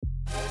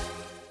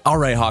All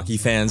right, hockey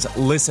fans,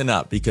 listen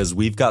up because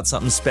we've got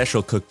something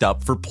special cooked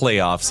up for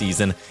playoff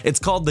season. It's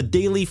called the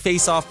Daily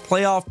Faceoff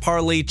Playoff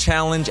Parlay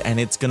Challenge, and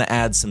it's going to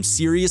add some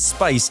serious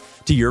spice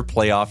to your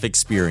playoff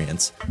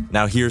experience.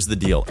 Now, here's the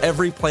deal.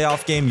 Every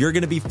playoff game, you're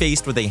going to be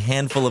faced with a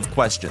handful of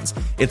questions.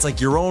 It's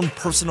like your own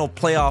personal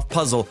playoff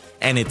puzzle,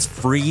 and it's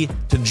free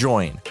to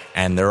join.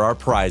 And there are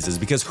prizes,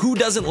 because who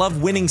doesn't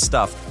love winning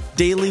stuff?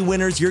 Daily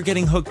winners, you're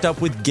getting hooked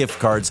up with gift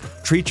cards.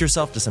 Treat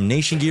yourself to some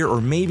Nation gear or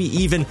maybe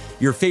even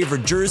your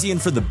favorite jersey.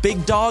 And for the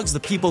big dogs, the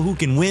people who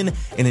can win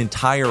an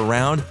entire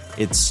round,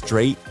 it's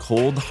straight,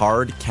 cold,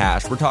 hard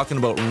cash. We're talking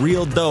about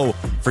real dough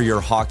for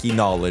your hockey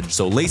knowledge.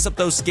 So lace up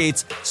those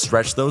skates,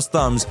 stretch those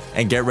thumbs,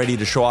 and get ready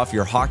to show off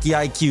your hockey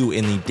IQ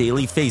in the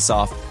Daily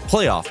Faceoff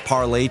Playoff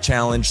Parlay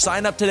Challenge.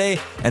 Sign up today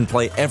and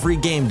play every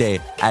game day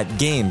at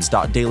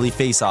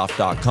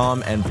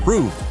games.dailyfaceoff.com and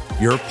prove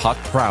your puck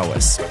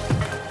prowess.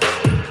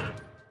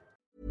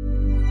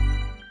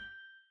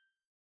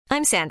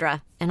 I'm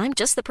Sandra, and I'm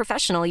just the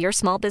professional your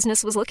small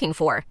business was looking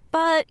for.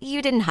 But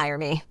you didn't hire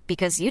me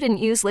because you didn't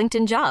use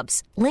LinkedIn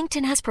Jobs.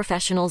 LinkedIn has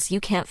professionals you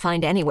can't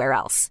find anywhere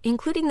else,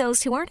 including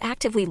those who aren't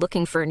actively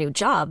looking for a new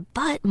job,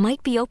 but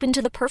might be open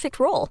to the perfect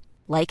role,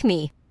 like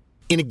me.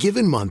 In a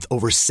given month,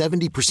 over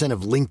 70%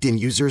 of LinkedIn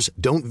users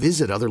don't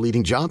visit other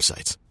leading job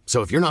sites. So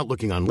if you're not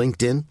looking on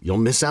LinkedIn, you'll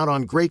miss out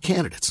on great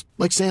candidates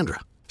like Sandra.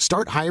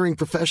 Start hiring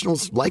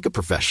professionals like a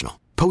professional.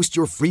 Post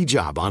your free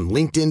job on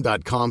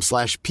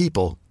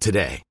linkedin.com/people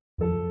today.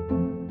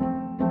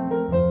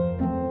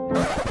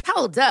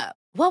 Hold up.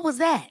 What was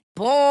that?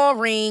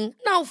 Boring.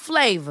 No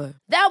flavor.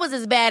 That was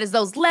as bad as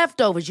those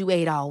leftovers you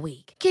ate all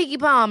week. Keke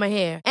Palmer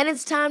here. And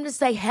it's time to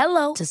say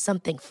hello to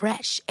something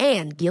fresh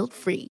and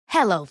guilt-free.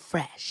 Hello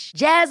Fresh.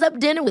 Jazz up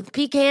dinner with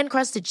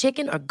pecan-crusted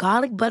chicken or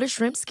garlic butter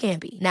shrimp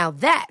scampi. Now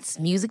that's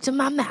music to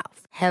my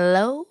mouth.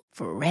 Hello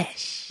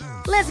Fresh.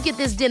 Let's get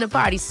this dinner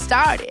party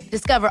started.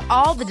 Discover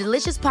all the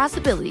delicious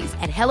possibilities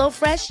at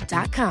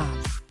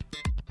hellofresh.com.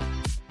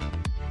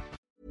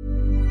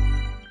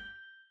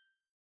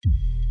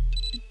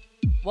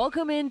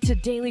 Welcome into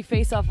Daily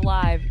Faceoff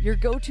Live, your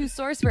go-to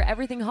source for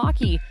everything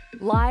hockey.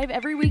 Live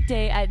every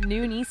weekday at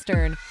noon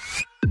Eastern.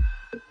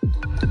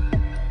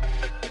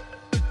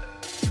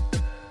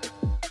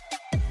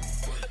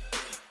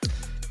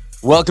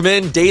 Welcome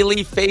in,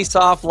 Daily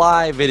Face-Off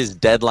Live. It is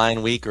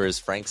deadline week, or as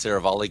Frank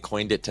Saravalli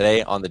coined it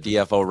today on the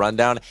DFO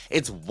Rundown,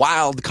 it's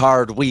wild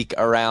card week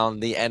around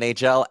the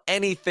NHL.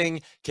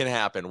 Anything can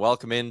happen.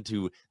 Welcome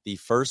into the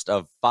first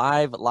of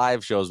 5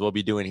 live shows we'll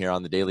be doing here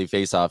on the Daily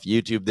Face-Off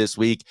YouTube this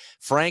week.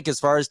 Frank, as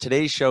far as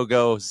today's show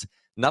goes,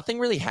 nothing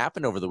really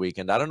happened over the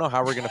weekend. I don't know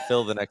how we're going to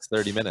fill the next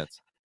 30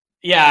 minutes.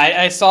 Yeah,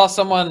 I saw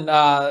someone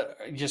I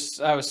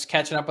was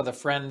catching up with a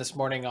friend this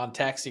morning on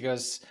text. He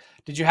goes,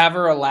 "Did you have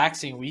a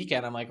relaxing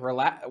weekend?" I'm like,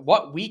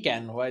 what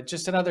weekend? What,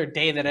 just another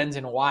day that ends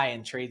in Y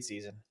in trade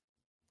season.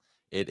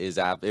 It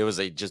was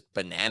a just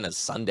bananas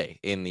Sunday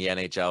in the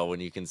NHL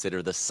when you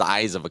consider the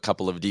size of a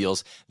couple of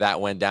deals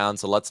that went down.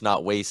 So let's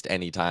not waste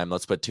any time.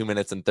 Let's put 2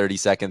 minutes and 30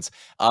 seconds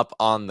up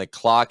on the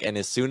clock. And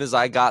as soon as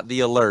I got the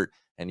alert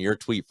and your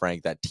tweet,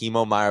 Frank, that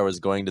Timo Meier was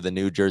going to the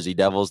New Jersey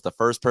Devils, the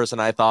first person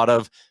I thought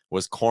of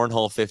was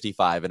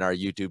Cornhole55 in our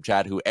YouTube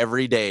chat, who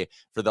every day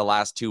for the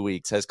last 2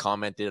 weeks has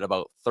commented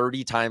about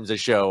 30 times a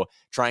show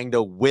trying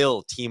to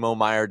will Timo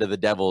Meier to the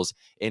Devils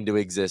into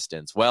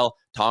existence. Well,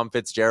 Tom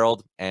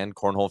Fitzgerald and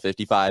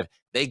Cornhole55,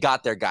 they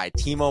got their guy.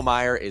 Timo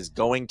Meier is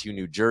going to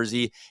New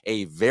Jersey,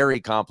 a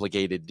very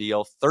complicated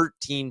deal.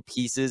 13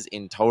 pieces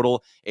in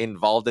total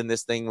involved in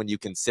this thing when you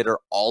consider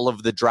all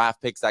of the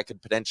draft picks that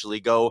could potentially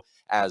go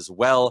as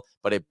well.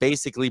 But it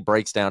basically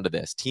breaks down to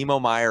this.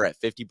 Timo Meier at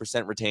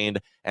 50%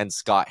 retained and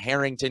Scott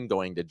Harrington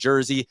going to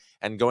Jersey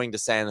and going to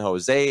San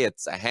Jose.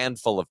 It's a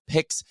handful of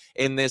picks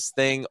in this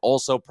thing.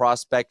 Also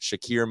prospect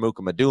Shakir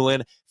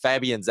Mukhamadullin,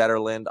 Fabian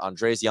Zetterlund,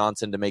 Andres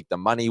Janssen to make the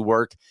money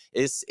work.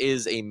 This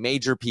is a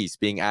major piece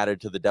being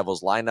added to the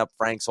Devils lineup,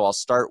 Frank. So I'll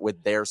start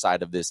with their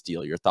side of this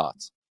deal. Your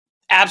thoughts?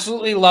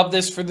 Absolutely love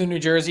this for the New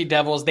Jersey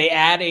Devils. They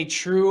add a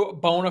true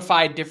bona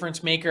fide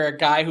difference maker, a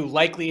guy who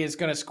likely is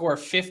going to score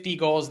 50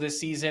 goals this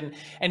season,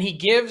 and he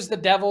gives the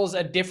Devils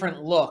a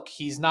different look.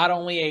 He's not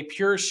only a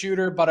pure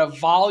shooter, but a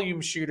volume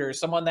shooter,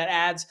 someone that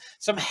adds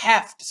some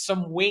heft,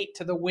 some weight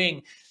to the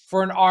wing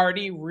for an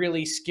already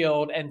really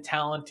skilled and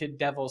talented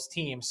Devils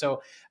team.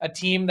 So a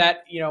team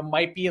that,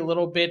 might be a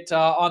little bit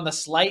on the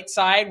slight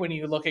side when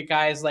you look at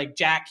guys like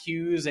Jack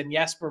Hughes and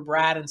Jesper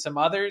Bratt and some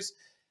others.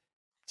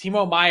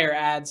 Timo Meier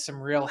adds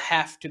some real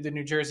heft to the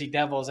New Jersey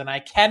Devils, and I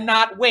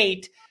cannot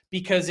wait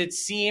because it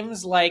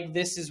seems like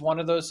this is one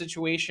of those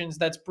situations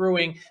that's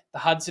brewing. The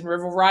Hudson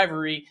River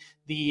rivalry,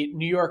 the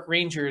New York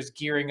Rangers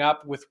gearing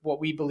up with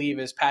what we believe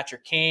is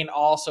Patrick Kane,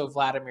 also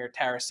Vladimir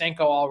Tarasenko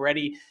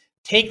already.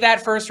 Take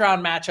that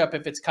first-round matchup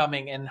if it's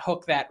coming and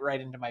hook that right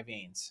into my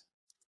veins.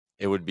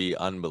 It would be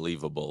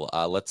unbelievable.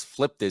 Let's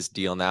flip this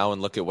deal now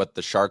and look at what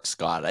the Sharks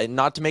got.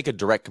 Not to make a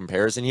direct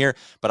comparison here,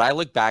 but I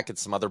look back at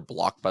some other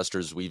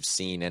blockbusters we've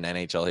seen in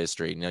NHL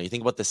history. You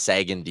think about the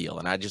Sagan deal,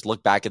 and I just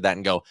look back at that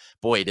and go,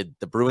 boy, did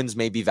the Bruins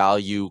maybe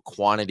value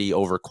quantity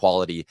over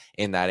quality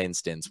in that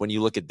instance. When you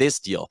look at this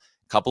deal,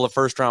 couple of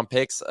first-round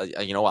picks,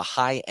 a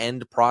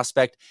high-end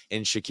prospect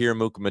in Shakir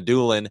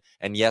Mukhamadullin.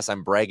 And yes,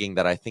 I'm bragging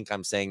that I think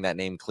I'm saying that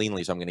name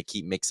cleanly, so I'm going to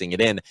keep mixing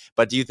it in.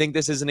 But do you think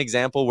this is an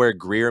example where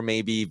Greer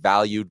maybe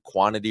valued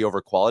quantity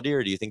over quality,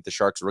 or do you think the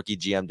Sharks rookie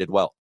GM did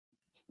well?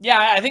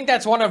 Yeah, I think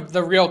that's one of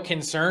the real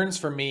concerns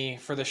for me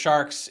for the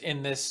Sharks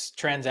in this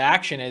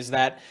transaction is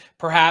that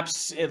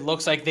perhaps it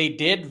looks like they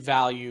did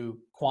value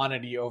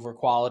quantity over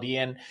quality.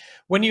 And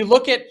when you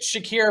look at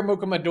Shakir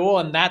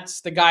Mukhamadullin, and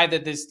that's the guy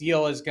that this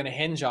deal is going to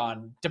hinge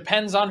on,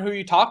 depends on who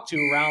you talk to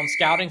around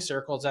scouting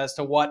circles as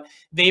to what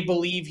they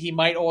believe he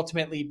might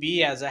ultimately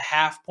be as a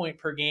half point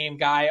per game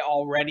guy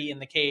already in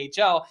the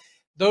KHL.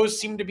 Those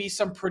seem to be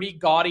some pretty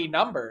gaudy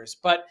numbers.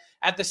 But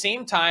at the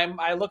same time,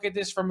 I look at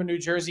this from a New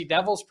Jersey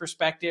Devils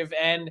perspective,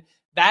 and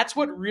that's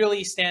what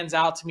really stands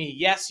out to me.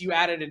 Yes, you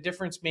added a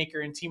difference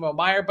maker in Timo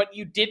Meier, but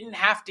you didn't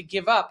have to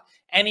give up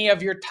any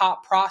of your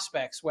top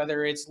prospects,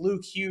 whether it's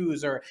Luke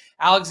Hughes or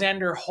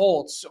Alexander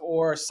Holtz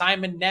or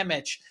Simon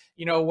Nemec,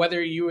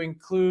 whether you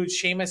include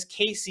Seamus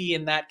Casey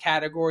in that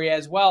category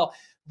as well.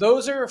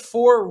 Those are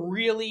 4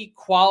 really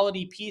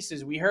quality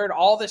pieces. We heard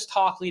all this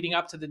talk leading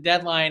up to the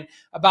deadline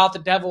about the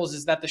Devils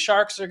is that the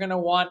Sharks are going to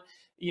want,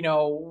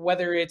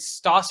 whether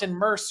it's Dawson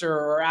Mercer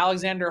or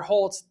Alexander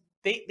Holtz,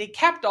 they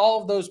kept all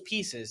of those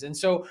pieces. And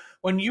so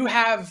when you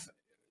have,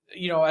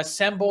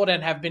 assembled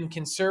and have been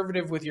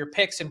conservative with your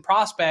picks and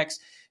prospects,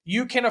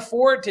 you can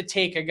afford to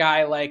take a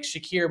guy like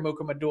Shakir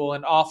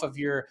Mukhamadullin off of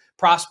your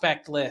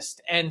prospect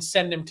list and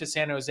send him to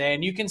San Jose.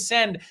 And you can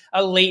send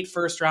a late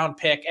first round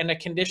pick and a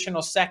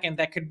conditional second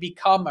that could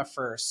become a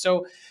first.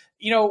 So,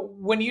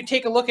 when you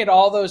take a look at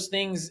all those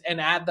things and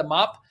add them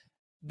up,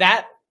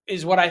 that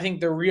is what I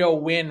think the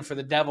real win for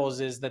the Devils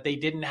is, that they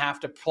didn't have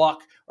to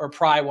pluck or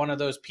pry one of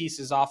those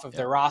pieces off of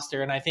their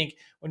roster. And I think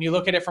when you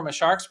look at it from a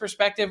Sharks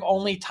perspective,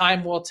 only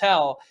time will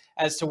tell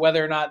as to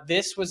whether or not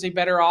this was a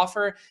better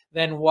offer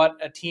than what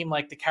a team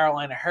like the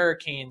Carolina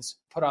Hurricanes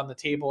put on the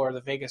table or the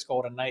Vegas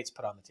Golden Knights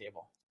put on the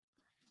table.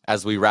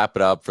 As we wrap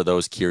it up, for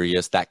those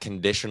curious, that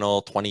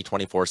conditional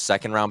 2024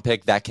 second round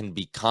pick that can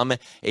become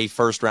a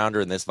first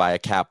rounder, in this via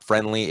cap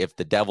friendly, if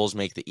the Devils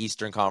make the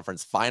Eastern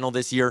Conference final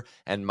this year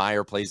and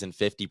Meier plays in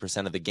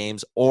 50% of the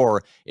games,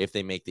 or if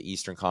they make the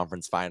Eastern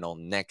Conference final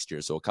next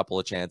year. So a couple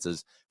of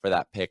chances for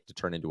that pick to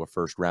turn into a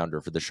first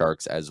rounder for the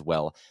Sharks as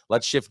well.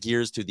 Let's shift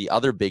gears to the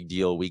other big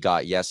deal we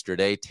got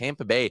yesterday.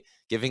 Tampa Bay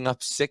giving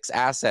up 6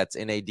 assets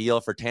in a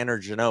deal for Tanner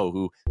Jeannot,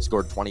 who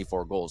scored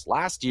 24 goals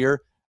last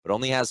year, but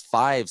only has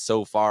 5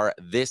 so far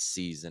this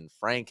season.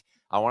 Frank,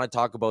 I want to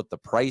talk about the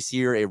price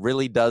here. It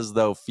really does,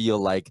 though, feel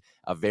like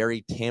a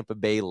very Tampa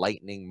Bay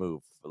Lightning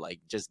move.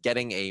 Like just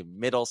getting a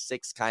middle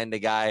 6 kind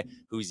of guy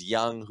who's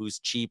young, who's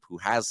cheap, who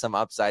has some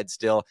upside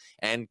still,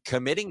 and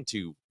committing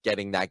to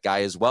getting that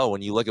guy as well.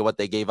 When you look at what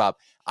they gave up,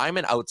 I'm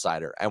an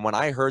outsider. And when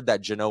I heard that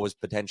Jeannot was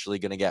potentially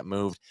going to get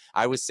moved,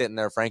 I was sitting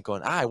there, Frank,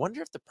 going, I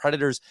wonder if the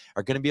Predators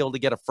are going to be able to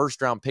get a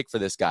first-round pick for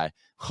this guy.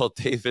 Well,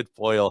 David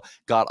Poile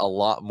got a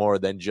lot more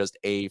than just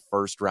a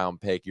first-round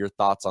pick. Your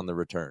thoughts on the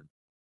return?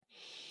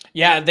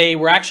 Yeah, they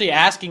were actually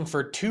asking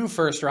for 2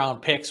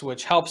 first-round picks,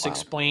 which helps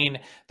explain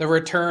the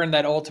return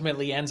that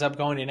ultimately ends up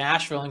going to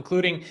Nashville,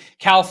 including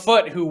Cal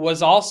Foote, who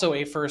was also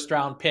a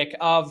first-round pick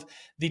of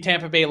the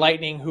Tampa Bay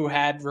Lightning, who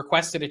had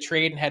requested a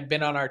trade and had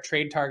been on our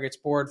trade targets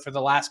board for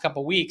the last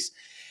couple weeks.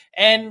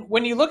 And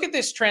when you look at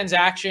this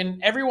transaction,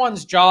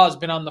 everyone's jaw has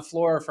been on the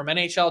floor, from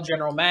NHL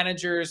general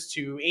managers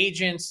to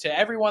agents to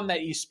everyone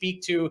that you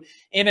speak to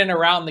in and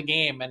around the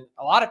game. And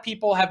a lot of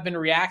people have been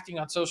reacting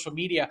on social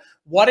media.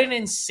 What an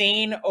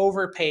insane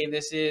overpay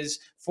this is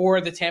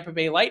for the Tampa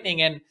Bay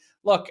Lightning. And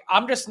look,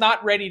 I'm just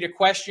not ready to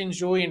question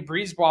Julien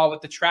Brisebois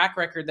with the track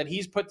record that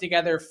he's put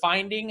together,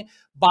 finding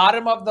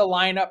bottom of the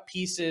lineup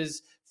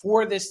pieces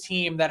for this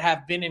team that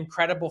have been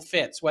incredible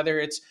fits, whether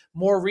it's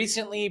more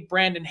recently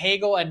Brandon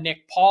Hagel and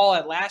Nick Paul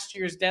at last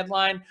year's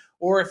deadline,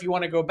 or if you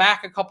want to go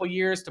back a couple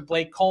years to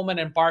Blake Coleman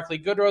and Barclay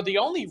Goodrow. The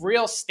only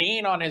real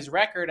stain on his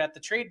record at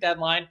the trade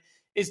deadline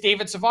is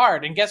David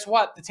Savard. And guess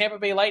what? The Tampa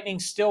Bay Lightning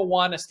still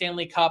won a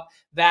Stanley Cup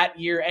that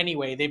year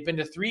anyway. They've been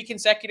to 3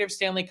 consecutive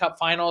Stanley Cup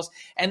finals,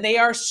 and they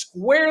are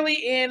squarely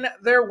in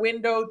their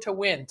window to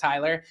win,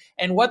 Tyler.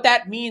 And what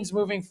that means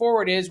moving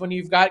forward is when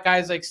you've got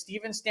guys like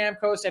Steven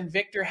Stamkos and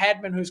Victor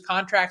Hedman, whose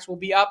contracts will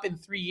be up in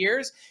 3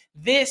 years,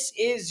 this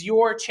is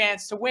your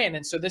chance to win.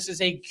 And so this is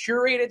a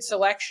curated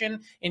selection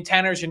in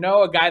Tanner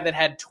Jeannot, a guy that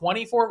had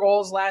 24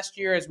 goals last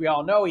year. As we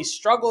all know, he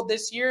struggled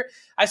this year.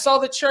 I saw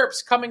the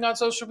chirps coming on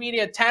social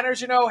media. Tanner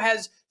Jeannot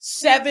has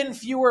 7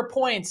 fewer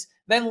points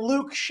than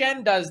Luke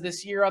Schenn does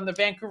this year on the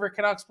Vancouver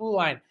Canucks blue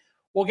line.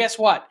 Well, guess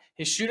what?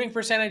 His shooting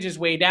percentage is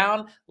way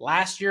down.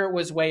 Last year it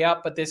was way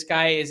up, but this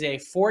guy is a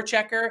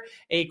forechecker,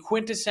 a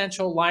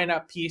quintessential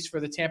lineup piece for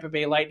the Tampa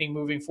Bay Lightning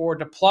moving forward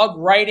to plug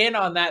right in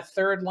on that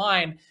third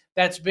line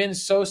that's been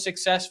so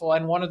successful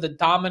and one of the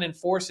dominant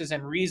forces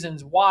and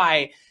reasons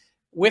why,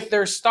 with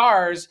their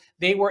stars,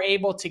 they were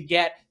able to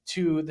get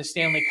to the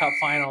Stanley Cup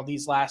final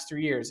these last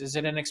 3 years. Is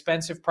it an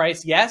expensive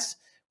price? Yes.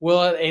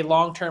 Will a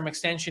long-term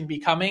extension be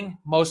coming?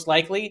 Most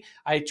likely.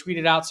 I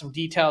tweeted out some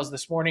details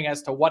this morning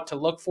as to what to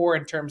look for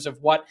in terms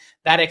of what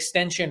that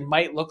extension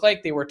might look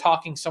like. They were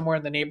talking somewhere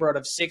in the neighborhood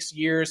of 6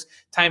 years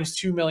times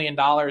 $2 million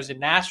in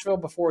Nashville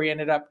before he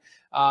ended up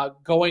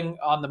going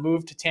on the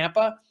move to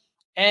Tampa.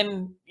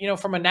 And,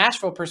 from a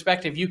Nashville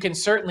perspective, you can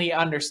certainly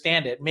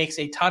understand it. Makes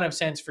a ton of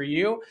sense for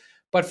you.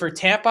 But for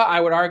Tampa,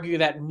 I would argue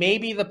that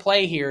maybe the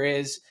play here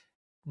is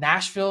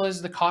Nashville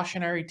is the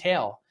cautionary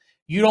tale.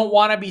 You don't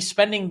want to be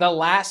spending the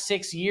last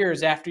 6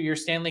 years after your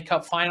Stanley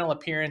Cup final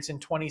appearance in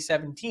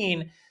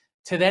 2017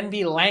 to then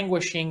be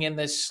languishing in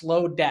this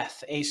slow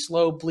death, a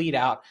slow bleed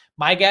out.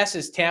 My guess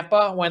is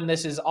Tampa, when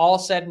this is all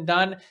said and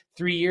done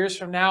 3 years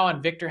from now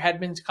and Victor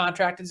Hedman's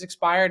contract has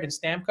expired and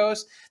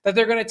Stamkos, that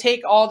they're going to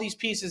take all these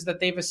pieces that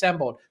they've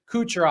assembled,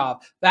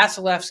 Kucherov,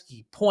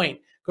 Vasilevsky, Point,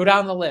 go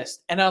down the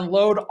list and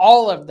unload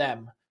all of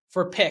them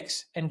for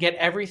picks and get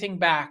everything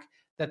back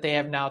that they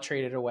have now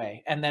traded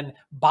away, and then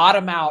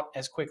bottom out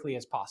as quickly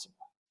as possible.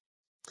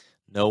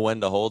 Know when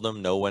to hold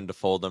them, know when to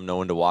fold them, know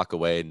when to walk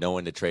away, know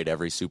when to trade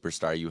every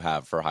superstar you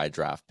have for high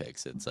draft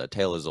picks. It's a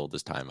tale as old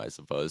as time, I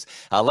suppose.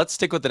 Let's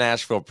stick with the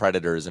Nashville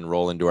Predators and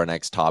roll into our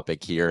next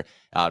topic here.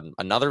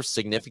 Another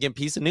significant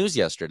piece of news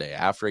yesterday.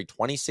 After a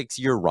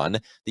 26-year run,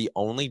 the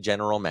only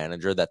general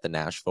manager that the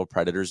Nashville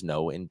Predators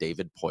know in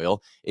David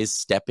Poile is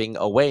stepping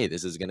away.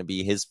 This is going to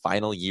be his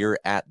final year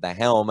at the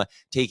helm.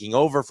 Taking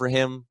over for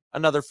him,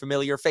 another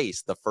familiar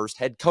face, the first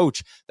head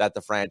coach that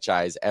the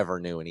franchise ever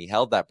knew. And he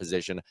held that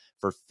position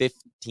for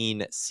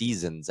 15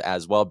 seasons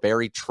as well.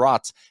 Barry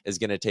Trotz is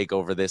going to take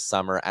over this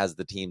summer as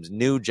the team's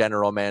new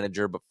general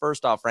manager. But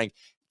first off, Frank,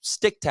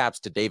 stick taps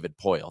to David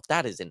Poile.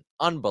 That is an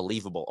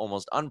unbelievable,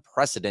 almost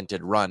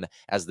unprecedented run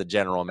as the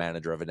general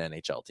manager of an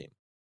NHL team.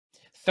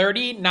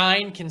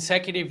 39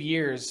 consecutive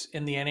years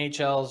in the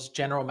NHL's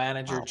general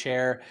manager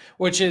chair,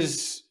 which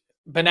is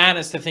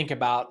bananas to think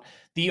about.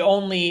 The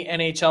only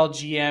NHL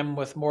GM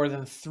with more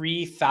than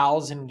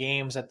 3,000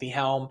 games at the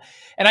helm.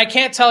 And I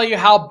can't tell you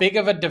how big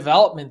of a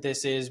development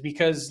this is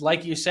because,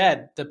 like you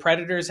said, the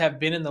Predators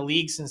have been in the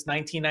league since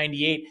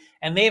 1998,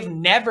 and they've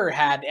never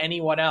had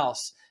anyone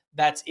else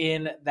that's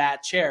in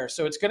that chair.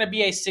 So it's going to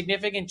be a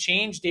significant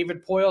change.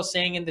 David Poile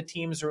saying in the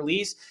team's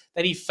release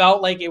that he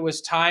felt like it was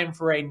time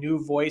for a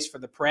new voice for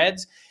the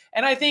Preds.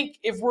 And I think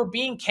if we're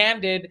being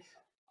candid,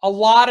 a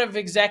lot of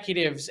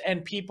executives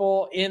and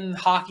people in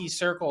hockey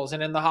circles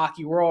and in the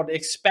hockey world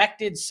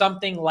expected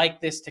something like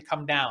this to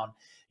come down.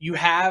 You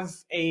have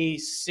a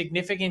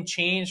significant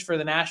change for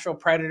the Nashville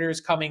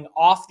Predators coming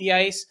off the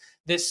ice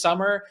this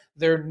summer.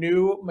 Their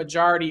new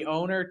majority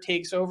owner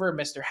takes over,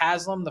 Mr.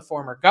 Haslam, the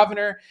former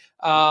governor.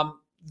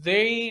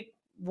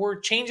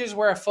 Changes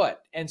were afoot.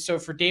 And so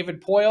for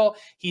David Poile,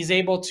 he's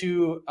able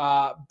to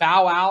bow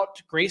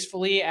out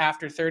gracefully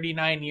after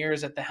 39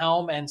 years at the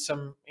helm and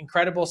some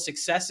incredible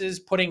successes,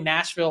 putting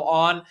Nashville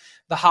on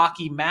the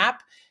hockey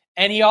map.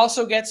 And he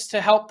also gets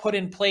to help put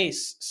in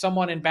place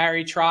someone in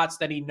Barry Trotz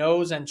that he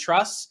knows and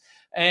trusts.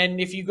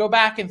 And if you go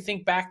back and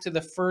think back to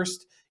the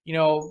first,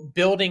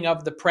 building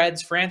of the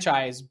Preds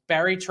franchise,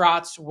 Barry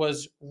Trotz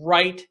was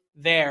right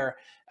there,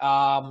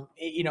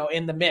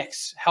 in the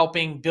mix,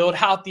 helping build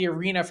out the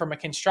arena from a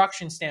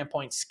construction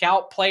standpoint,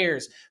 scout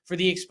players for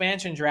the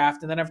expansion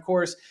draft, and then, of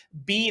course,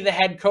 be the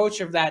head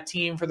coach of that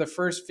team for the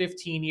first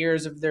 15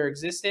 years of their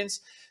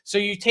existence. So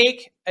you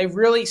take a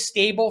really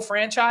stable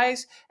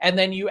franchise, and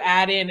then you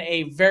add in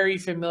a very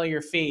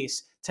familiar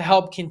face to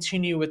help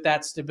continue with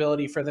that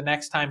stability for the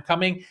next time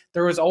coming.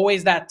 There was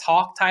always that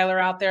talk, Tyler,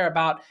 out there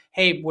about,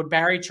 hey, would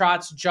Barry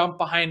Trotz jump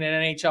behind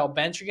an NHL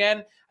bench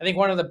again? I think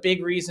one of the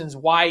big reasons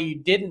why you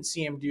didn't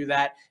see him do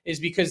that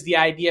is because the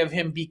idea of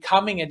him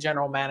becoming a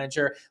general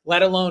manager,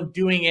 let alone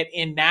doing it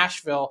in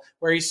Nashville,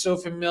 where he's so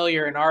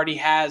familiar and already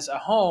has a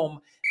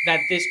home,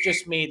 that this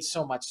just made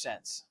so much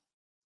sense.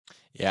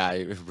 Yeah,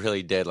 it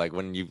really did. Like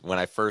when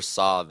I first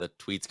saw the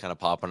tweets kind of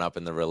popping up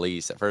in the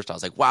release, at first I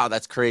was like, wow,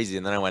 that's crazy.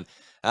 And then I went,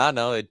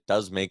 no, it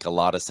does make a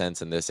lot of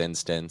sense in this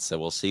instance. So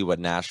we'll see what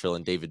Nashville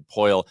and David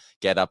Poile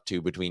get up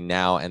to between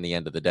now and the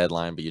end of the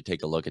deadline. But you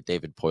take a look at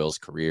David Poile's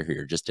career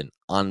here, just an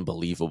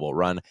unbelievable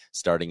run,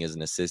 starting as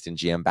an assistant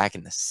GM back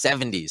in the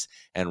 70s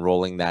and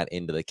rolling that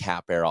into the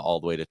cap era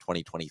all the way to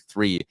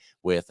 2023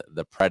 with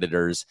the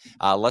Predators.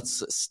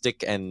 Let's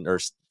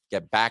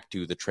get back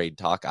to the trade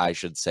talk, I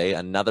should say.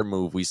 Another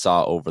move we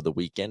saw over the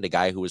weekend, a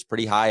guy who was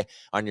pretty high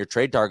on your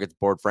trade targets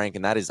board, Frank,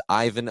 and that is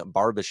Ivan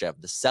Barbashev.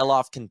 The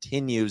sell-off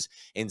continues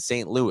in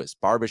St. Louis.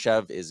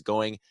 Barbashev is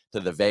going to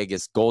the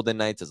Vegas Golden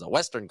Knights as a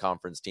Western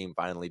Conference team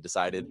finally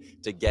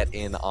decided to get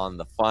in on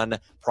the fun.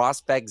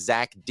 Prospect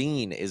Zach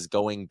Dean is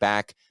going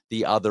back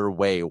the other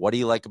way. What do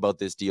you like about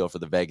this deal for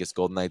the Vegas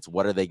Golden Knights?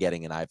 What are they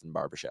getting in Ivan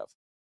Barbashev?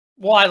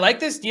 Well, I like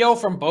this deal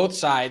from both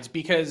sides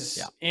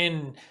because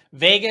in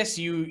Vegas,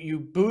 you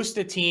boost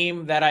a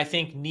team that I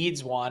think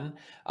needs one.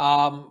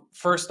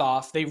 First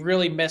off, they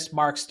really missed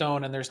Mark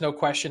Stone, and there's no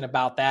question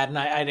about that. And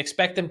I'd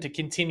expect them to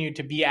continue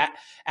to be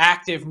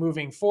active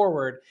moving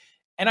forward.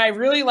 And I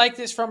really like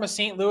this from a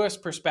St. Louis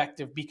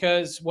perspective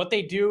because what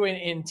they do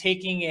in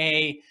taking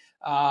a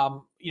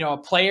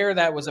player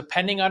that was a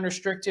pending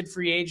unrestricted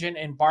free agent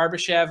in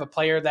Barbashev, a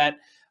player that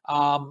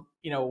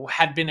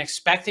had been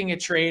expecting a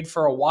trade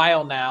for a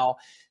while now,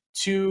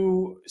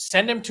 to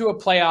send him to a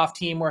playoff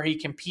team where he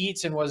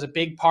competes and was a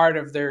big part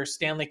of their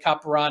Stanley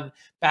Cup run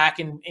back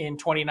in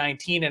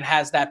 2019 and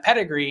has that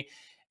pedigree.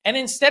 And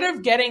instead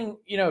of getting,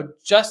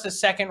 just a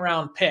second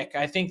round pick,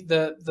 I think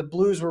the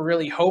Blues were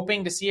really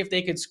hoping to see if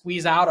they could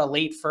squeeze out a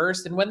late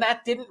first. And when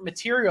that didn't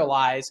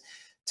materialize,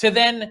 to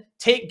then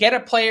get a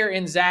player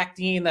in Zach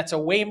Dean that's a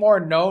way more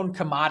known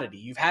commodity.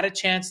 You've had a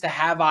chance to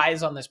have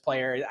eyes on this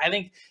player. I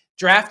think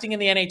drafting in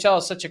the NHL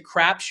is such a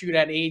crapshoot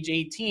at age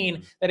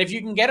 18 that if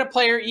you can get a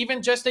player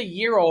even just a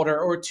year older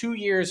or 2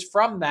 years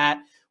from that,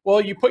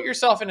 well, you put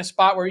yourself in a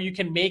spot where you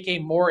can make a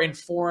more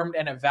informed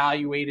and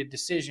evaluated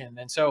decision.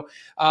 And so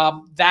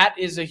that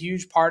is a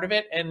huge part of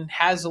it and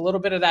has a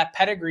little bit of that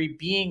pedigree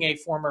being a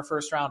former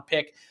first-round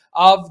pick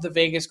of the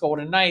Vegas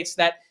Golden Knights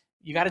that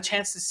you got a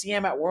chance to see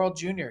him at World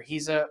Junior.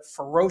 He's a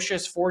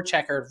ferocious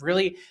forechecker,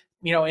 really,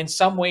 in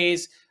some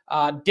ways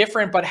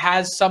different, but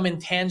has some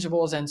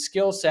intangibles and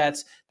skill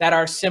sets that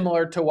are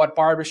similar to what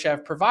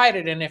Barbashev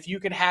provided. And if you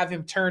could have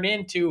him turn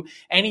into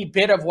any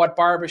bit of what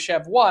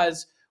Barbashev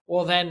was,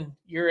 well, then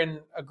you're in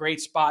a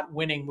great spot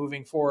winning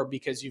moving forward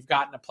because you've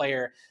gotten a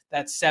player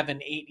that's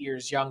 7-8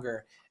 years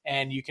younger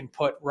and you can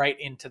put right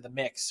into the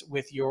mix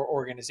with your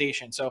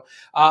organization. So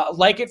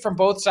like it from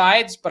both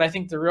sides, but I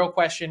think the real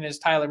question is,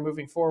 Tyler,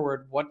 moving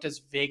forward, what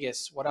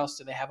else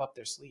do they have up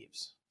their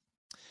sleeves?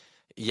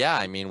 Yeah,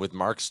 I mean, with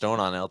Mark Stone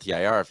on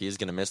LTIR, if he's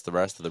going to miss the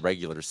rest of the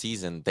regular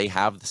season, they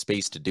have the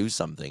space to do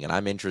something. And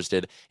I'm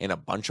interested in a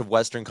bunch of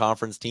Western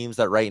Conference teams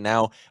that right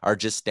now are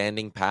just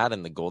standing pat,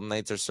 and the Golden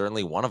Knights are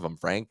certainly one of them,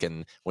 Frank.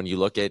 And when you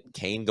look at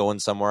Kane going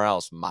somewhere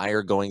else,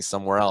 Meier going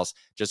somewhere else,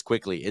 just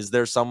quickly, is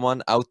there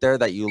someone out there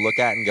that you look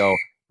at and go,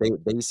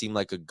 they seem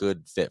like a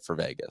good fit for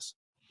Vegas?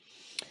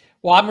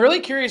 Well, I'm really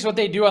curious what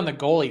they do on the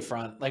goalie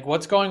front. Like,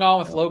 what's going on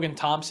with Logan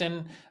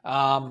Thompson?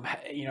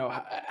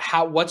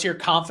 What's your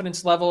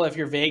confidence level if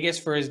you're Vegas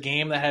for his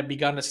game that had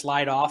begun to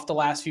slide off the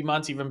last few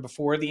months, even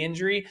before the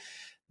injury?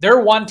 They're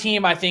one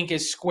team I think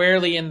is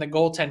squarely in the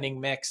goaltending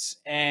mix,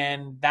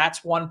 and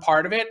that's one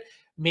part of it.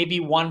 Maybe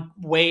one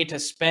way to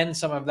spend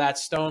some of that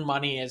Stone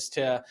money is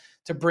to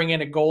bring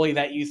in a goalie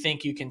that you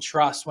think you can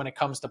trust when it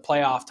comes to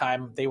playoff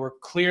time. They were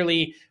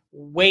clearly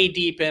way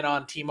deep in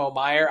on Timo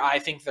Meier. I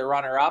think the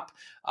runner-up.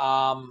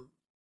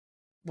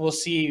 We'll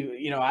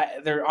see.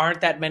 There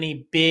aren't that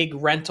many big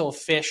rental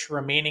fish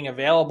remaining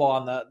available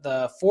on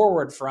the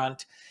forward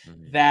front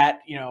that,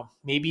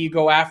 maybe you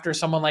go after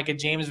someone like a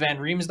James Van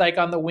Riemsdyk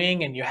on the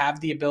wing and you have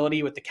the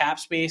ability with the cap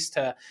space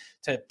to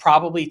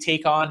probably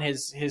take on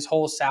his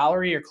whole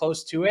salary or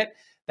close to it.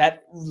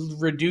 That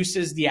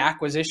reduces the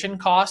acquisition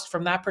cost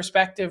from that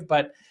perspective.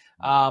 But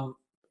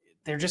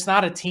they're just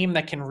not a team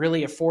that can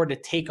really afford to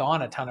take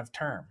on a ton of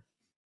term.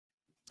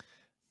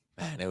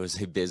 Man, it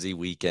was a busy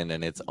weekend,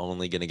 and it's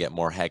only going to get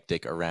more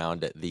hectic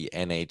around the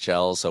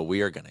NHL. So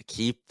we are going to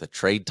keep the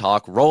trade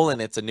talk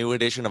rolling. It's a new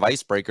edition of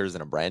Icebreakers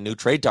and a brand new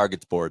trade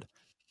targets board.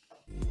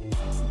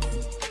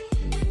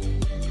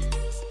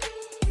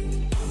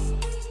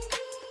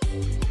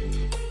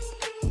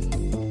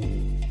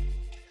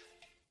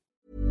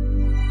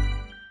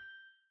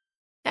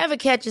 Ever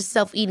catch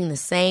yourself eating the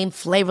same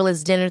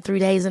flavorless dinner 3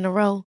 days in a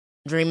row?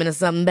 Dreaming of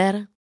something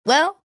better?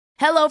 Well,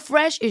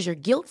 HelloFresh is your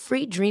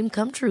guilt-free dream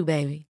come true,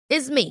 baby.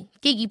 It's me,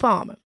 Keke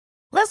Palmer.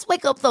 Let's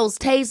wake up those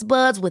taste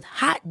buds with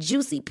hot,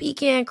 juicy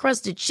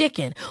pecan-crusted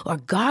chicken or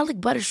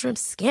garlic butter shrimp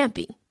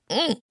scampi.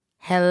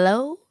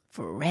 Hello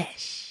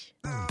Fresh.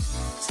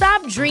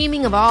 Stop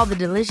dreaming of all the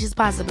delicious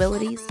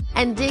possibilities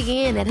and dig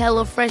in at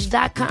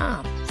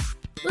HelloFresh.com.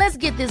 Let's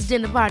get this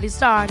dinner party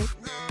started.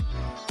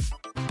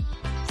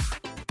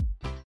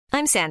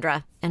 I'm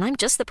Sandra, and I'm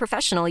just the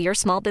professional your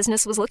small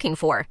business was looking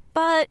for.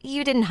 But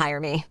you didn't hire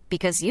me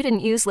because you didn't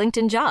use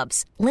LinkedIn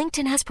Jobs.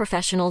 LinkedIn has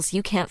professionals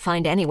you can't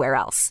find anywhere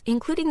else,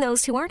 including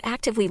those who aren't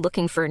actively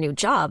looking for a new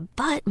job,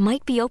 but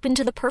might be open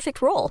to the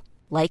perfect role,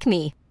 like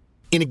me.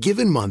 In a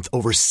given month,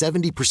 over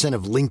 70%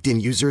 of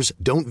LinkedIn users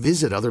don't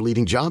visit other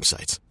leading job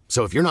sites.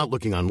 So if you're not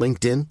looking on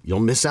LinkedIn, you'll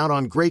miss out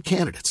on great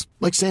candidates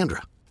like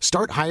Sandra.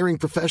 Start hiring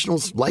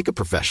professionals like a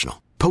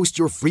professional. Post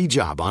your free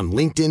job on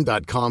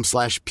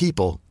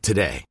linkedin.com/people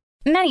today.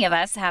 Many of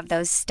us have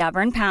those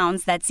stubborn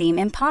pounds that seem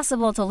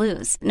impossible to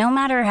lose, no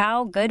matter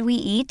how good we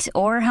eat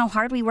or how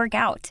hard we work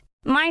out.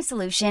 My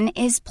solution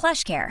is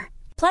PlushCare.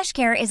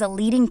 PlushCare is a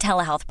leading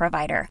telehealth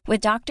provider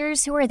with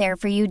doctors who are there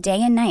for you day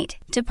and night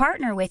to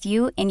partner with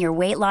you in your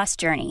weight loss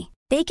journey.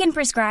 They can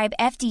prescribe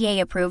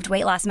FDA-approved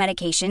weight loss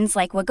medications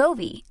like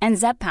Wegovy and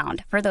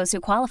Zepbound for those who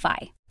qualify.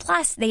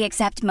 Plus, they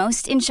accept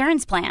most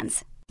insurance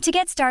plans. To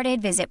get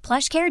started, visit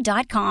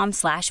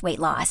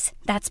plushcare.com/weightloss.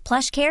 That's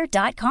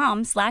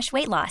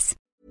plushcare.com/weightloss.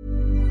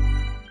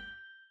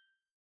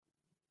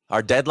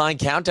 Our Deadline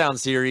Countdown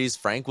series,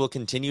 Frank will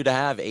continue to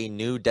have a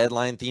new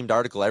deadline-themed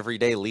article every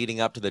day leading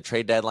up to the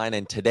trade deadline,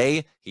 and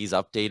today he's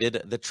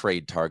updated the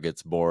trade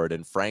targets board.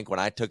 And Frank, when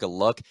I took a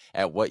look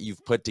at what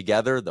you've put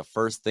together, the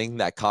first thing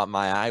that caught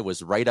my eye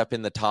was right up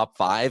in the top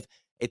 5.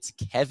 It's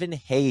Kevin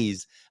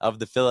Hayes of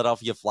the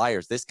Philadelphia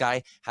Flyers. This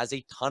guy has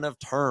a ton of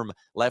term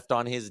left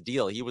on his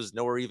deal. He was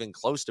nowhere even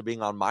close to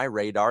being on my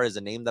radar as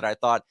a name that I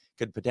thought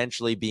could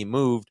potentially be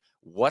moved.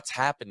 What's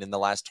happened in the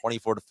last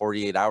 24 to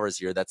 48 hours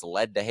here that's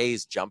led to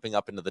Hayes jumping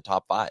up into the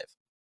top 5?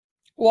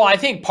 Well, I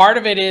think part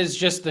of it is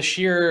just the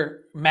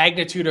sheer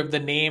magnitude of the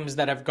names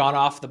that have gone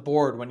off the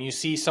board. When you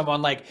see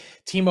someone like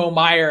Timo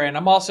Meier, and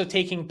I'm also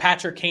taking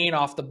Patrick Kane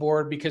off the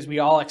board because we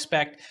all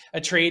expect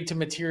a trade to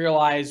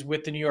materialize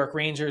with the New York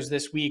Rangers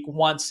this week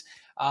once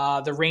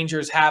the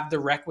Rangers have the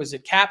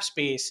requisite cap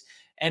space.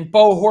 And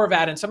Bo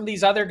Horvat and some of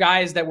these other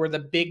guys that were the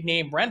big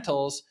name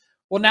rentals,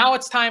 well, now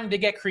it's time to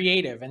get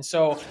creative. And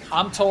so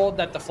I'm told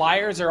that the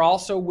Flyers are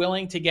also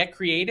willing to get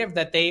creative,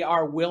 that they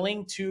are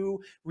willing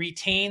to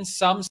retain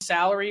some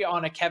salary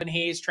on a Kevin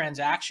Hayes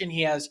transaction.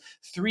 He has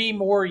 3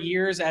 more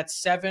years at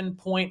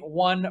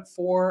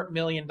 $7.14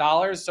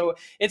 million. So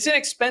it's an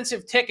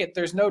expensive ticket.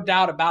 There's no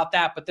doubt about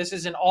that. But this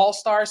is an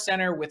all-star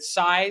center with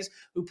size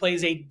who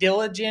plays a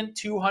diligent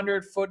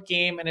 200-foot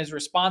game and is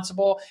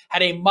responsible.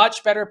 Had a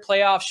much better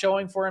playoff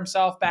showing for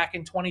himself back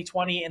in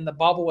 2020 in the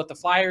bubble with the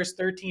Flyers,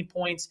 13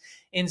 points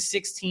in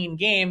 16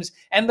 games,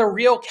 and the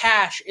real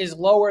cash is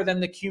lower than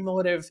the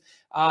cumulative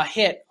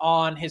hit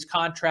on his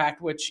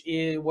contract, which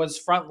was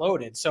front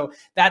loaded. So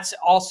that's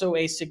also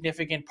a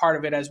significant part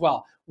of it as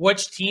well.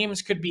 Which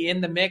teams could be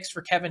in the mix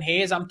for Kevin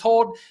Hayes? I'm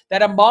told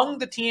that among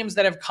the teams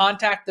that have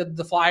contacted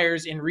the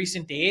Flyers in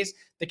recent days,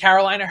 the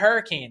Carolina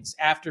Hurricanes,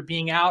 after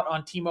being out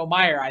on Timo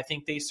Meier, I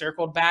think they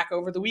circled back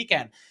over the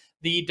weekend.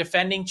 The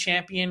defending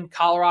champion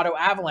Colorado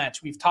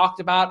Avalanche. We've talked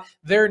about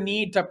their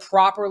need to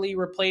properly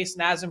replace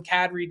Nazem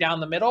Kadri down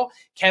the middle.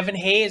 Kevin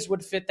Hayes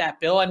would fit that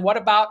bill. And what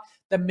about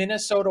the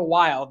Minnesota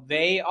Wild?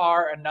 They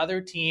are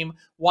another team,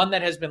 one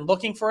that has been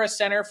looking for a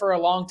center for a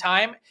long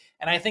time.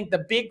 And I think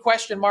the big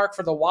question mark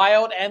for the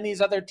Wild and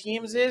these other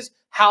teams is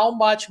how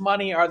much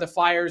money are the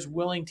Flyers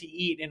willing to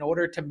eat in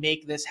order to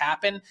make this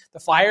happen?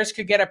 The Flyers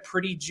could get a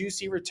pretty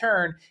juicy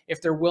return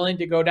if they're willing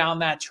to go down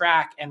that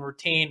track and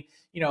retain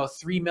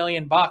 $3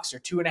 million or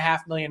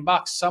 $2.5 million,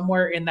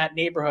 somewhere in that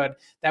neighborhood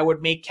that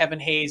would make Kevin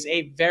Hayes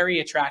a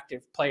very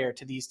attractive player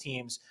to these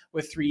teams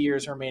with 3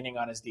 years remaining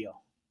on his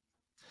deal.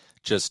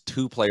 Just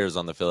 2 players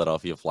on the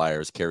Philadelphia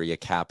Flyers carry a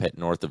cap hit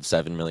north of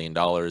 $7 million.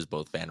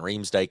 Both Van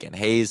Riemsdyk and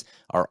Hayes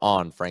are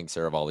on Frank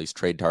Saravalli's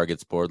trade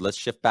targets board. Let's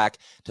shift back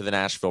to the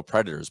Nashville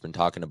Predators. Been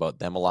talking about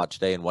them a lot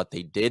today and what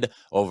they did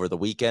over the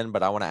weekend,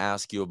 but I want to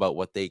ask you about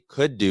what they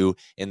could do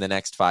in the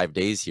next 5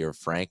 days here,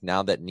 Frank.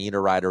 Now that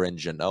Niederreiter and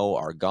Jeannot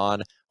are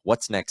gone,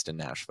 what's next in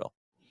Nashville?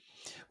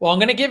 Well, I'm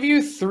going to give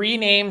you 3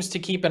 names to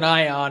keep an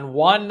eye on.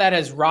 One that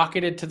has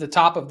rocketed to the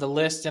top of the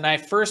list, and I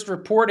first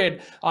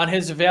reported on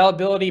his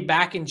availability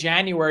back in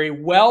January,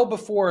 well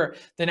before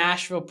the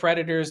Nashville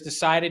Predators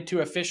decided to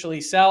officially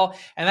sell,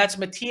 and that's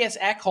Mattias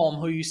Ekholm,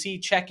 who you see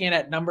check in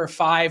at number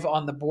 5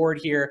 on the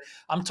board here.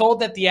 I'm told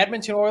that the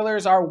Edmonton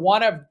Oilers are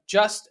one of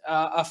just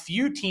a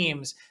few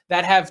teams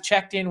that have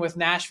checked in with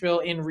Nashville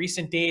in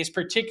recent days,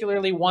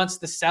 particularly once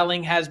the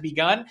selling has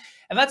begun.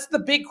 And that's the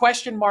big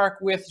question mark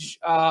with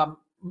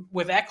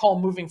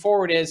Ekholm moving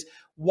forward is,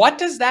 what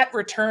does that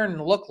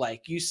return look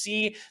like? You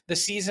see the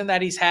season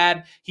that he's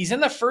had. He's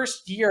in the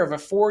first year of a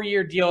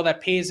 4-year deal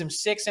that pays him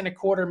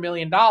 $6.25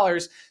 million.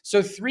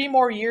 So 3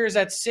 more years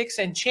at 6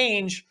 and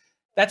change.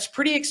 That's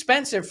pretty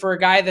expensive for a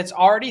guy that's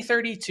already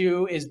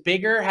 32, is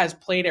bigger, has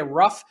played a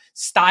rough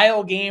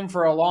style game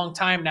for a long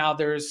time now.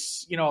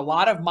 There's, a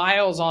lot of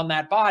miles on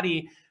that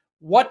body.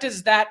 What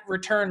does that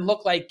return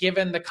look like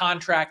given the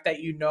contract that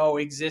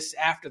exists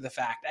after the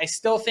fact? I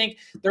still think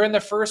they're in the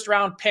first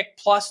round pick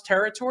plus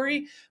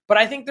territory, but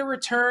I think the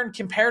return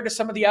compared to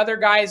some of the other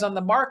guys on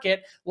the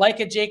market, like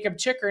a Jacob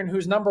Chikrin,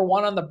 who's number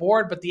 1 on the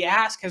board, but the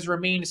ask has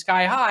remained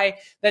sky high,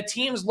 that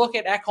teams look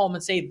at Ekholm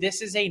and say,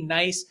 this is a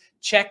nice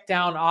check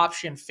down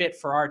option fit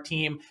for our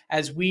team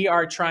as we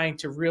are trying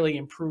to really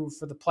improve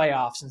for the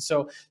playoffs. And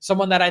so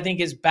someone that I think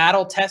is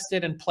battle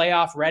tested and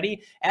playoff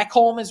ready.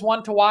 Ekholm is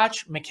one to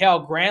watch.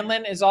 Mikael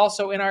Granlund is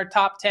also in our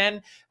top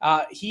 10.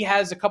 He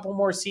has a couple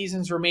more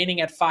seasons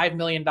remaining at $5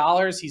 million.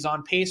 He's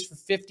on pace for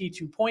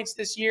 52 points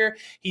this year.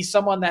 He's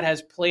someone that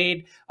has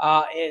played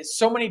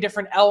so many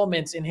different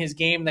elements in his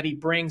game that he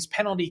brings: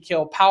 penalty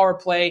kill, power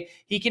play.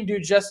 He can do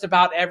just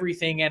about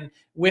everything. And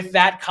with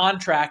that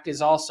contract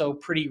is also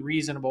pretty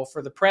reasonable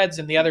for the Preds.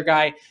 And the other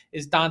guy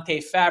is Dante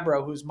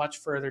Fabro, who's much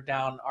further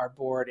down our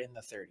board in the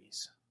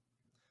 30s.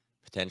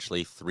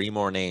 Potentially 3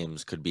 more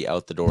names could be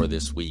out the door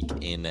this week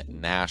in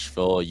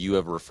Nashville. You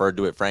have referred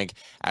to it, Frank,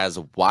 as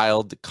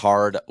wild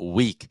card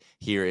week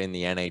here in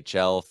the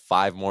NHL.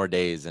 5 more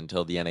days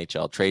until the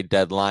NHL trade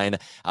deadline.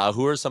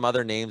 Who are some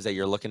other names that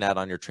you're looking at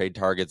on your trade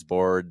targets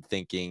board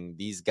thinking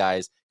these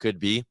guys could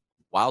be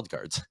wild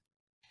cards?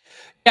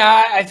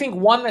 Yeah, I think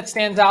one that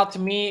stands out to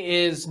me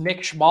is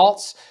Nick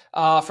Schmaltz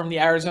from the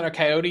Arizona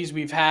Coyotes.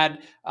 We've had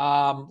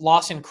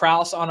Lawson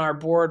Krause on our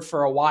board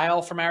for a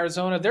while from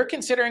Arizona. They're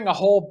considering a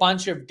whole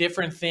bunch of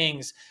different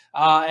things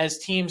as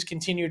teams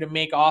continue to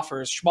make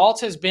offers.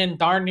 Schmaltz has been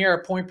darn near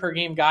a point per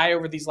game guy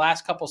over these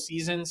last couple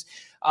seasons.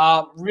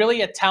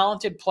 Really a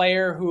talented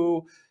player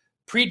who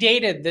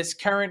predated this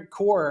current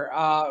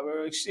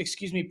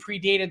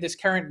predated this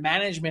current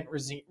management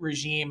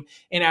regime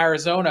in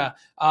Arizona.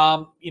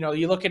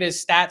 You look at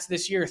his stats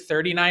this year,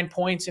 39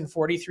 points in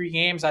 43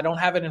 games. I don't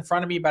have it in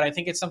front of me, but I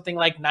think it's something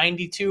like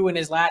 92 in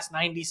his last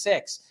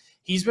 96.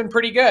 He's been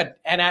pretty good.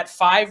 And at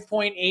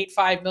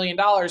 $5.85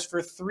 million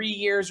for 3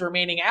 years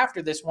remaining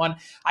after this one,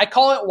 I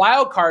call it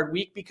wild card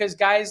week because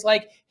guys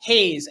like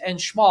Hayes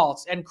and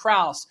Schmaltz and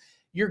Krause,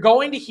 you're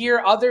going to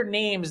hear other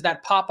names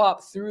that pop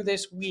up through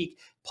this week.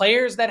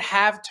 Players that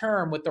have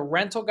term, with the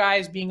rental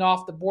guys being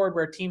off the board,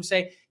 where teams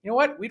say, you know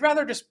what, we'd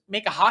rather just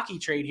make a hockey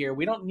trade here.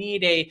 We don't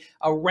need a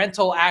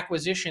rental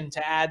acquisition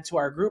to add to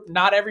our group.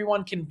 Not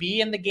everyone can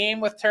be in the game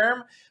with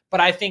term,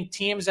 but I think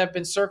teams have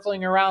been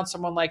circling around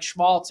someone like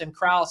Schmaltz and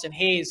Krause and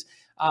Hayes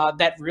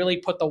that really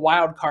put the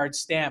wild card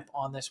stamp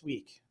on this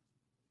week.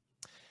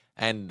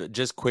 And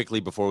just quickly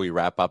before we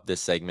wrap up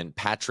this segment,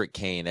 Patrick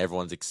Kane,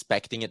 everyone's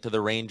expecting it to the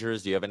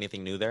Rangers. Do you have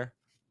anything new there?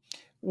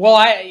 Well,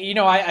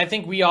 I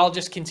think we all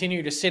just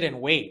continue to sit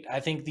and wait. I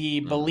think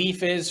the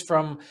belief is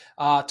from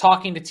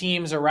talking to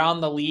teams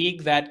around the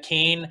league that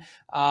Kane,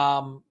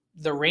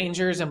 the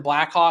Rangers and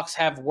Blackhawks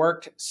have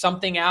worked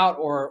something out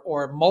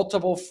or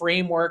multiple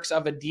frameworks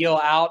of a deal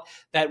out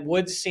that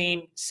would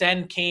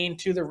send Kane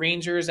to the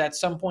Rangers at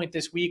some point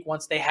this week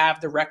once they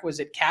have the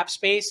requisite cap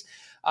space.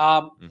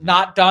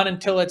 Not done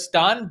until it's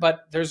done,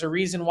 but there's a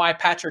reason why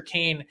Patrick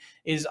Kane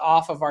is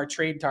off of our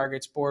trade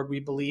targets board. We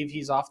believe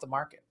he's off the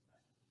market.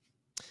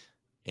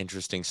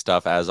 Interesting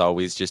stuff, as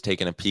always. Just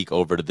taking a peek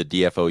over to the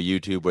DFO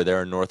YouTube, where there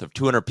are north of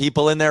 200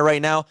 people in there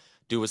right now.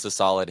 Do us a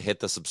solid, hit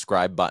the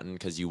subscribe button,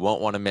 because you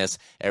won't want to miss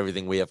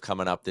everything we have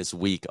coming up this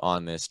week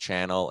on this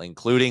channel,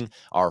 including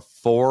our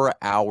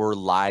 4-hour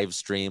live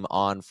stream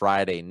on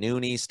Friday,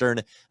 noon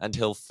Eastern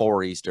until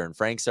 4 Eastern.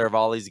 Frank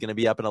Saravalli is going to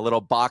be up in a little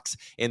box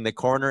in the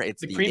corner.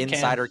 It's the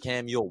insider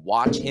cam. You'll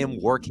watch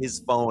him work his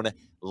phone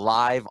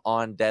live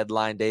on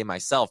deadline day.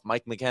 Myself,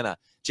 Mike McKenna,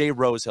 Jay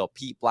Rosehill,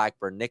 Pete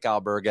Blackburn, Nick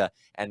Alberga,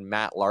 and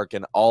Matt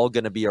Larkin, all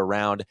going to be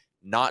around,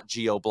 not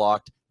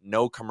geo-blocked,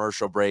 no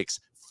commercial breaks,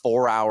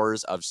 4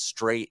 hours of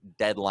straight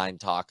deadline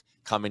talk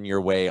coming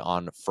your way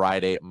on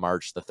Friday,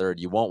 March the 3rd.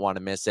 You won't want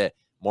to miss it.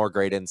 More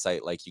great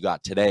insight like you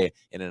got today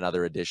in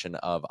another edition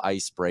of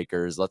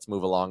Icebreakers. Let's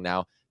move along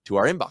now to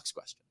our inbox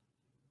question.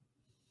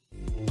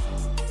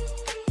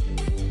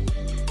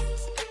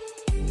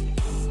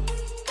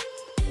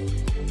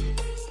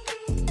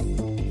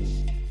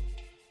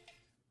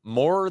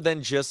 More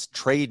than just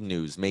trade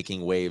news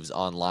making waves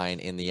online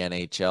in the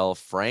NHL,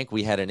 Frank,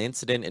 we had an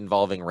incident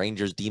involving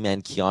Rangers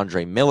D-man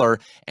Keandre Miller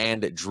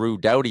and Drew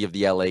Doughty of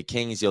the LA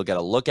Kings. You'll get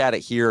a look at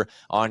it here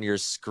on your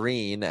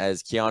screen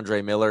as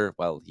Keandre Miller,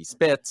 he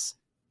spits,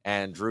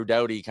 and Drew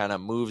Doughty kind of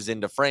moves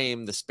into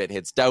frame. The spit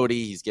hits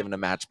Doughty. He's given a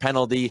match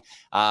penalty.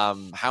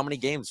 How many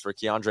games for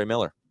Keandre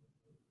Miller?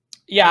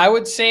 Yeah, I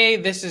would say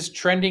this is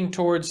trending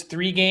towards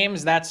 3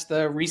 games. That's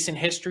the recent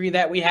history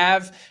that we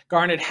have.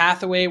 Garnet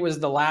Hathaway was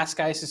the last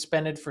guy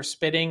suspended for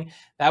spitting.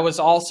 That was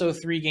also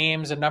 3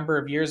 games a number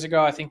of years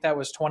ago. I think that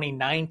was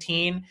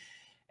 2019.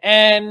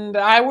 And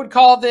I would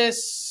call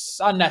this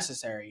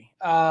unnecessary.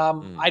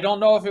 I don't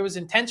know if it was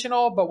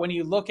intentional, but when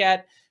you look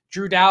at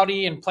Drew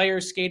Doughty and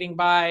players skating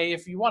by,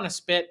 if you want to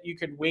spit, you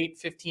could wait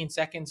 15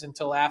 seconds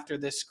until after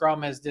this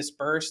scrum has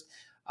dispersed.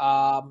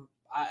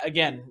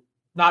 Again,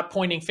 not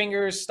pointing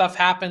fingers, stuff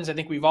happens. I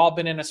think we've all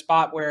been in a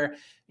spot where,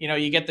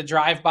 you get the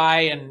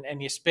drive-by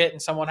and you spit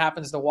and someone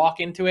happens to walk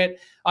into it.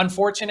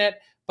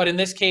 Unfortunate, but in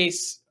this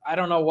case, I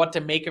don't know what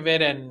to make of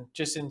it. And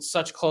just in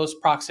such close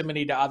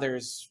proximity to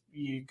others,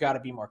 you got to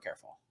be more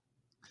careful.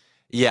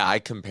 Yeah, I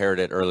compared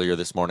it earlier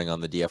this morning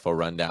on the DFO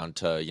rundown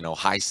to,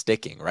 high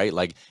sticking, right?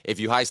 Like if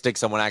you high stick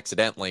someone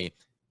accidentally,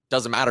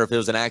 doesn't matter if it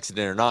was an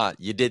accident or not.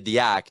 You did the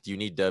act. You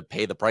need to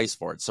pay the price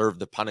for it, serve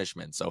the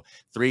punishment. So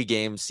 3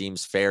 games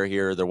seems fair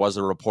here. There was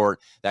a report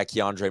that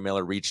Keandre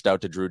Miller reached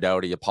out to Drew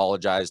Doughty,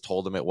 apologized,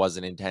 told him it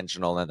wasn't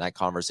intentional, and that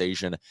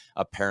conversation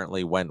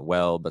apparently went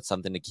well, but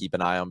something to keep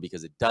an eye on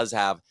because it does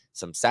have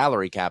some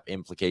salary cap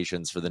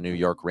implications for the New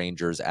York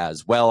Rangers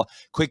as well.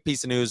 Quick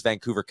piece of news,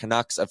 Vancouver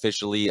Canucks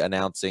officially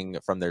announcing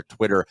from their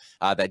Twitter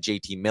that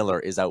JT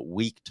Miller is out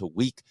week to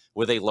week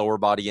with a lower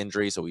body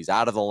injury, so he's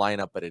out of the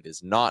lineup, but it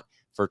is not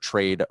for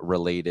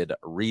trade-related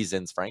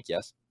reasons. Frank,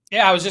 yes?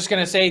 Yeah, I was just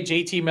going to say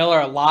JT Miller,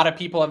 a lot of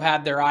people have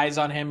had their eyes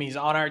on him. He's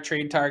on our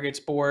trade targets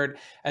board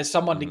as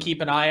someone to keep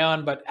an eye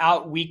on, but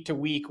out week to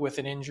week with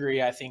an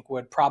injury, I think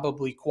would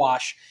probably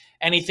quash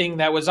anything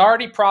that was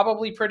already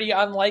probably pretty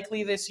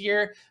unlikely this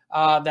year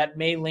that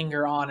may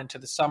linger on into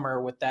the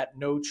summer with that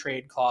no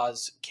trade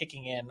clause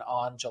kicking in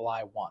on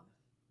July 1.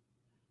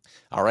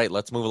 All right,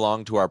 let's move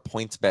along to our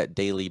PointsBet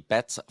daily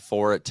bets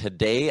for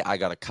today. I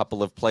got a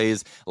couple of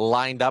plays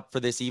lined up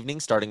for this evening,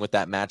 starting with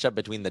that matchup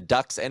between the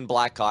Ducks and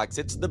Blackhawks.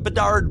 It's the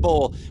Bedard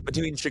Bowl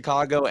between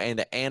Chicago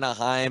and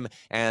Anaheim.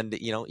 And,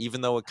 you know,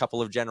 even though a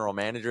couple of general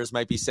managers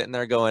might be sitting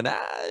there going,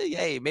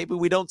 hey, maybe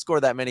we don't score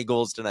that many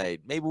goals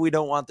tonight. Maybe we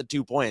don't want the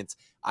 2 points.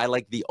 I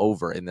like the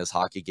over in this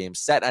hockey game,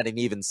 set at an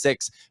even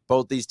 6.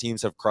 Both these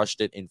teams have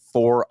crushed it in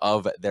 4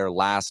 of their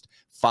last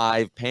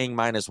 5, paying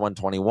minus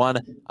 121.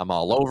 I'm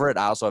all over it.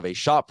 I also have a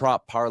shot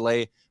prop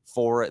parlay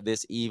for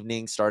this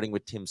evening, starting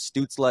with Tim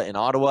Stützle in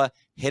Ottawa.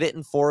 Hit it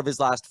in 4 of his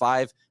last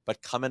 5,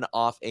 but coming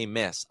off a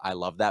miss. I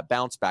love that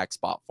bounce back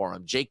spot for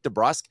him. Jake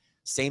DeBrusk,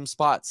 same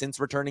spot since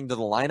returning to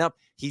the lineup.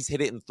 He's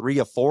hit it in 3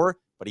 of 4,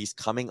 but he's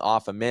coming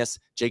off a miss.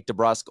 Jake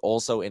DeBrusk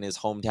also in his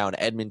hometown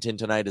Edmonton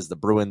tonight as the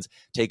Bruins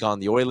take on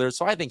the Oilers.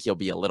 So I think he'll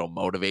be a little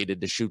motivated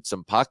to shoot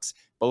some pucks.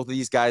 Both of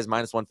these guys,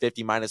 minus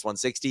 150, minus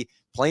 160.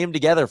 Play them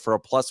together for a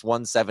plus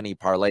 170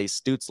 parlay.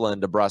 Stützle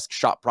and DeBrusk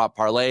shot prop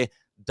parlay.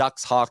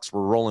 Ducks, Hawks,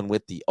 we're rolling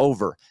with the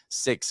over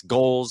 6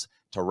 goals.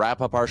 To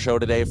wrap up our show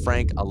today,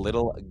 Frank, a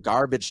little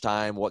garbage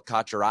time. What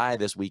caught your eye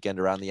this weekend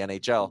around the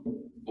NHL?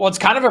 Well, it's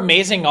kind of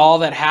amazing all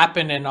that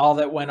happened and all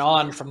that went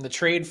on from the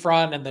trade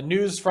front and the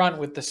news front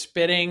with the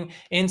spitting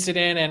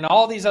incident and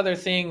all these other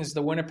things.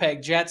 The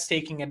Winnipeg Jets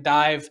taking a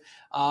dive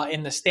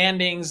in the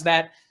standings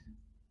that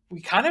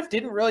we kind of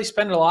didn't really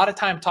spend a lot of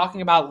time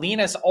talking about.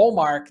 Linus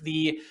Ullmark,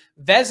 the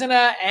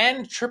Vezina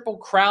and Triple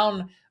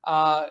Crown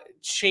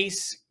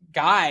chase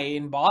guy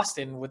in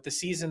Boston with the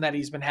season that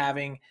he's been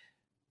having.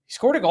 He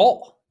scored a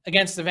goal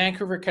against the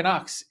Vancouver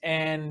Canucks,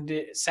 and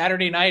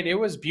Saturday night, it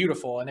was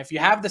beautiful. And if you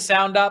have the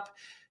sound up,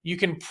 you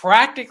can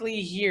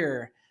practically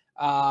hear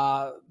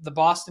the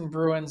Boston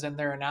Bruins and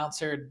their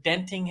announcer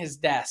denting his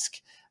desk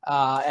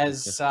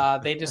as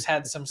they just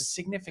had some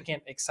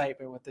significant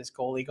excitement with this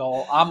goalie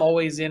goal. I'm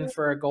always in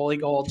for a goalie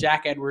goal.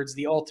 Jack Edwards,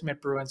 the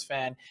ultimate Bruins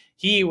fan,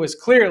 he was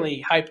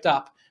clearly hyped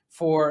up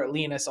for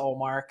Linus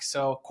Ullmark.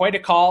 So quite a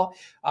call,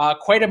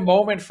 quite a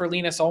moment for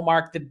Linus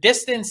Ullmark. The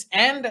distance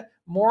and,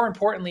 more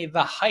importantly,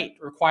 the height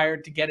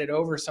required to get it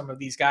over some of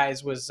these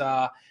guys was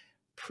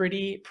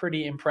pretty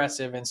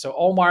impressive. And so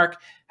Ullmark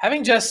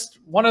having just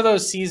one of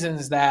those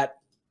seasons that,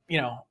 you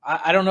know,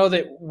 I don't know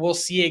that we'll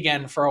see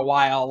again for a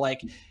while.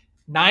 Like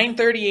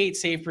 938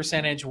 save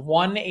percentage,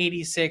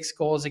 186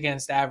 goals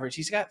against average.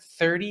 He's got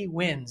 30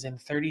 wins in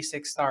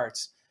 36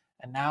 starts,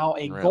 and now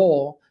a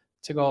goal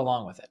to go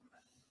along with it.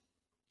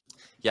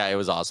 Yeah, it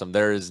was awesome.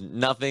 There is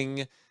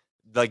nothing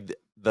like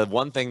the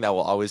one thing that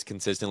will always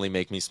consistently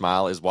make me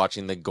smile is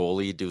watching the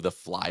goalie do the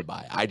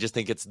flyby. I just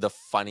think it's the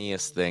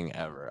funniest thing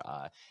ever.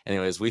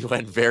 Anyways, we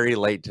went very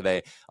late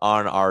today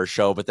on our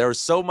show, but there was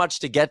so much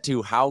to get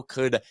to. How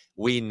could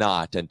we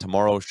not? And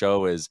tomorrow's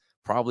show is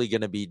probably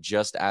going to be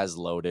just as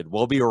loaded.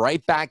 We'll be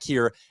right back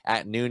here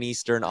at noon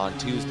Eastern on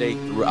Tuesday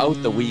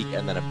throughout the week,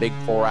 and then a big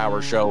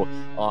 4-hour show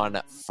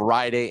on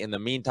Friday. In the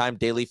meantime,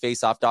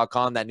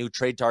 dailyfaceoff.com, that new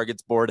trade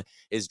targets board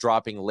is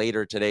dropping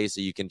later today,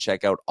 so you can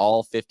check out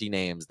all 50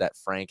 names that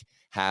Frank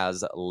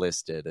has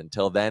listed.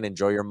 Until then,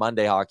 enjoy your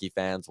Monday, hockey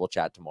fans. We'll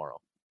chat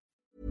tomorrow.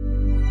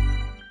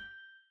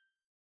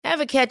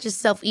 Ever catch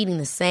yourself eating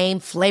the same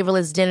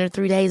flavorless dinner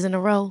 3 days in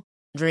a row?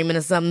 Dreaming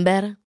of something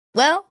better?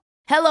 Well,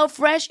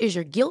 HelloFresh is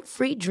your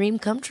guilt-free dream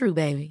come true,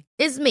 baby.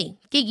 It's me,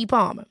 Keke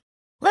Palmer.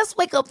 Let's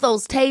wake up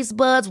those taste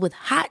buds with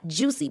hot,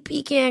 juicy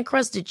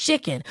pecan-crusted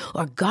chicken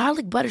or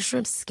garlic butter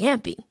shrimp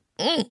scampi.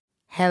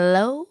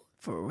 Hello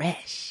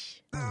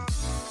Fresh.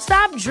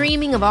 Stop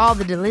dreaming of all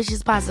the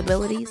delicious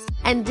possibilities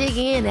and dig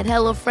in at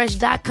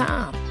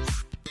HelloFresh.com.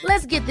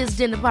 Let's get this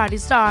dinner party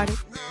started.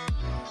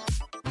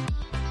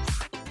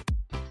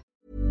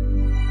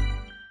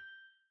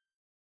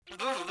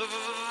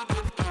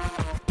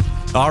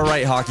 All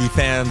right, hockey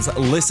fans,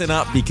 listen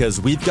up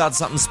because we've got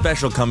something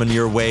special coming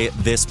your way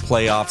this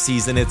playoff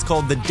season. It's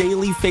called the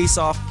Daily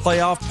Faceoff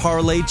Playoff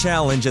Parlay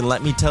Challenge, and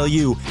let me tell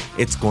you,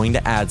 it's going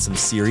to add some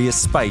serious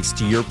spice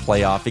to your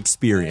playoff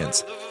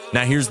experience.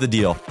 Now, here's the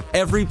deal.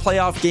 Every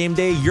playoff game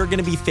day, you're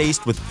going to be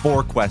faced with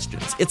 4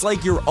 questions. It's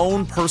like your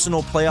own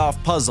personal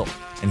playoff puzzle.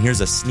 And here's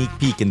a sneak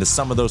peek into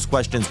some of those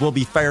questions we'll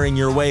be firing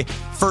your way.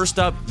 First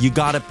up, you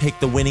got to pick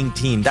the winning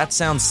team. That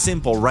sounds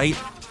simple, right?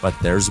 But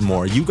there's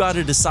more. You got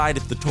to decide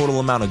if the total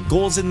amount of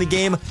goals in the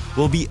game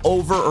will be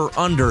over or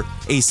under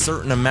a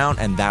certain amount,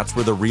 and that's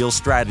where the real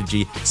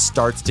strategy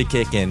starts to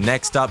kick in.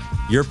 Next up,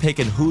 you're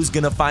picking who's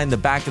going to find the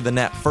back of the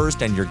net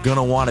first, and you're going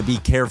to want to be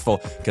careful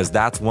because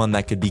that's one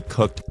that could be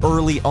cooked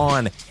early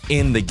on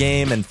in the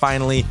game. And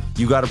finally,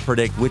 you got to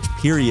predict which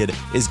period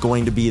is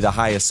going to be the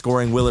highest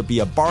scoring. Will it be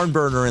a barn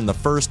burner in the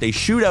first, a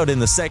shootout in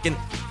the second,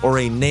 or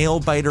a nail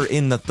biter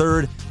in the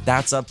third?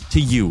 That's up to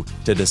you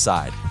to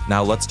decide.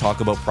 Now let's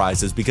talk about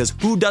prizes, because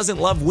who doesn't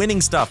love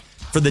winning stuff?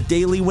 For the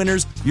daily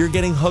winners, you're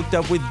getting hooked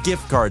up with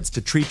gift cards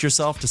to treat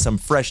yourself to some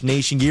fresh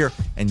Nation gear,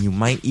 and you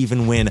might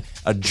even win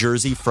a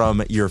jersey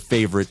from your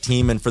favorite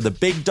team. And for the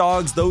big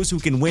dogs, those who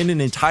can win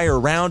an entire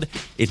round,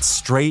 it's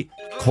straight,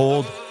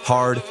 cold,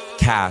 hard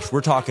cash.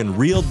 We're talking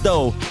real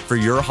dough for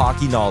your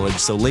hockey knowledge.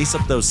 So lace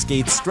up those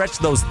skates, stretch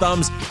those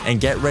thumbs, and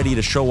get ready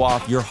to show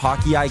off your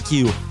hockey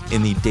IQ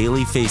in the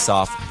Daily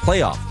Faceoff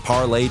Playoff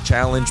Parlay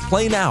Challenge.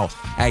 Play now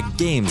at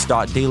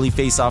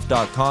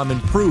games.dailyfaceoff.com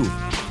and prove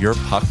your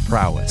puck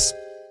prowess.